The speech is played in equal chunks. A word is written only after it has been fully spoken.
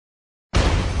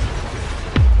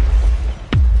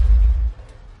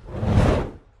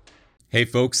Hey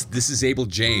folks, this is Abel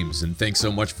James, and thanks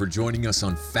so much for joining us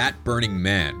on Fat Burning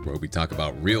Man, where we talk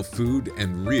about real food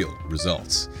and real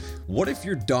results. What if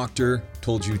your doctor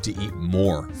told you to eat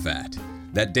more fat?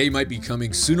 That day might be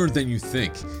coming sooner than you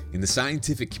think. In the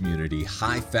scientific community,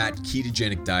 high-fat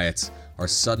ketogenic diets are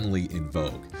suddenly in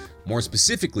vogue. More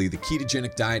specifically, the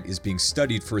ketogenic diet is being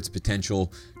studied for its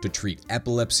potential to treat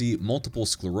epilepsy, multiple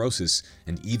sclerosis,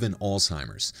 and even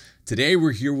Alzheimer's. Today,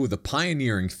 we're here with a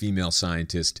pioneering female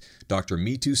scientist, Dr.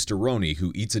 Mithu Storoni,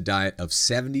 who eats a diet of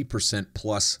 70%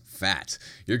 plus fat.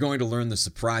 You're going to learn the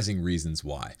surprising reasons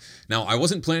why. Now, I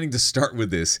wasn't planning to start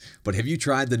with this, but have you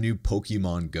tried the new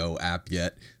Pokemon Go app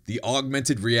yet? The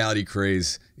augmented reality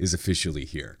craze is officially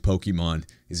here. Pokemon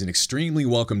is an extremely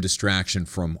welcome distraction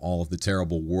from all of the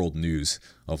terrible world news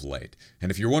of late.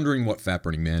 And if you're wondering what Fat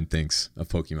Burning Man thinks of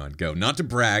Pokemon Go, not to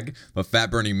brag, but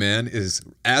Fat Burning Man is,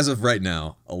 as of right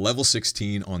now, a level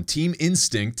 16 on Team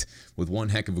Instinct with one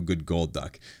heck of a good gold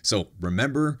duck. So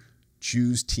remember,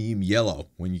 choose Team Yellow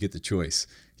when you get the choice.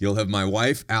 You'll have my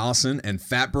wife, Allison, and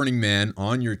Fat Burning Man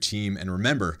on your team. And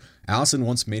remember, Allison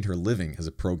once made her living as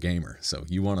a pro gamer, so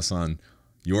you want us on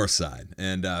your side.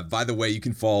 And by the way, you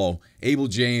can follow Abel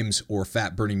James or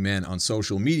Fat Burning Man on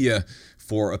social media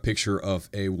for a picture of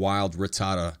a wild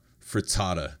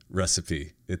frittata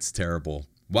recipe. It's terrible.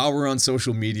 While we're on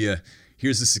social media,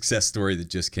 here's a success story that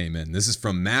just came in. This is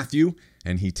from Matthew,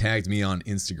 and he tagged me on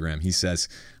Instagram. He says,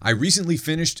 I recently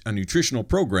finished a nutritional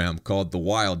program called The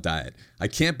Wild Diet. I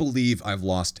can't believe I've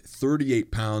lost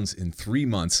 38 pounds in 3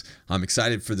 months. I'm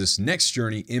excited for this next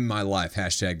journey in my life.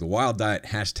 Hashtag The Wild Diet,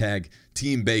 hashtag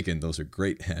Team Bacon. Those are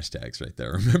great hashtags right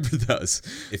there. Remember those.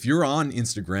 If you're on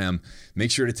Instagram,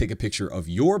 make sure to take a picture of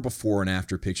your before and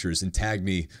after pictures and tag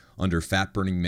me under Fat Burning Man.